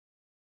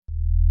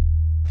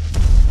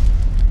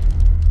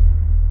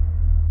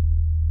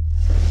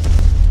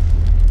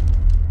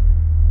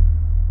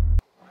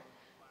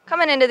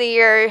coming into the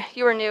year,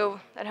 you were new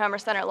at Homer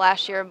Center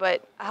last year,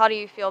 but how do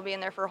you feel being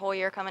there for a whole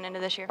year coming into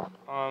this year?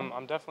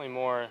 I'm definitely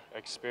more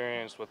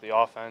experienced with the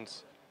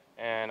offense,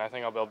 and I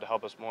think I'll be able to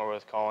help us more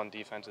with calling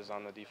defenses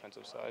on the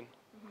defensive side.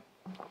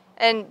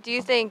 And do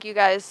you think you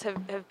guys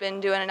have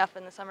been doing enough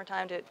in the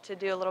summertime to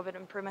do a little bit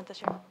of improvement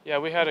this year? Yeah,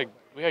 we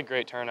had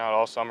great turnout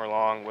all summer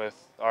long with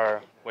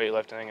our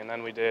weightlifting, and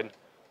then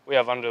we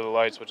have under the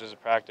lights, which is a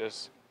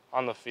practice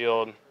on the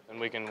field, and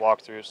we can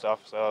walk through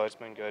stuff. So it's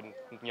been good,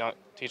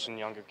 teaching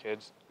younger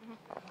kids.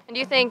 And do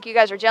you think you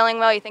guys are gelling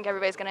well? You think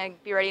everybody's going to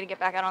be ready to get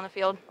back out on the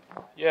field?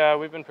 Yeah,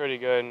 we've been pretty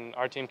good, and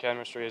our team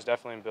chemistry is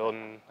definitely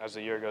building as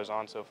the year goes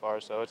on so far.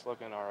 So it's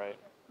looking all right.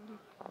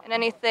 And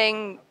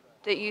anything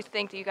that you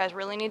think that you guys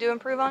really need to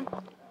improve on?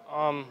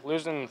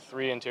 Losing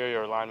 3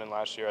 interior linemen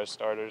last year as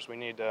starters, we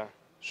need to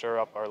shore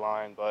up our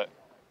line, but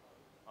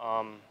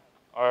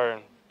our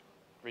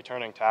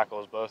returning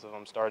tackles, both of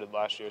them started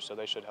last year, so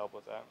they should help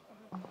with that.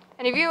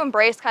 And have you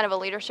embraced kind of a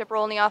leadership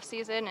role in the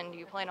off-season, and do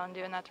you plan on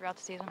doing that throughout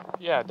the season?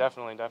 Yeah,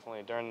 definitely.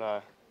 During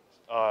the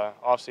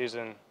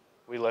off-season,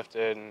 we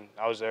lifted, and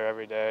I was there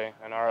every day,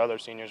 and our other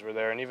seniors were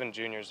there, and even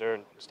juniors, they're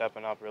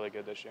stepping up really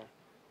good this year.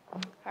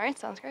 All right,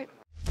 sounds great.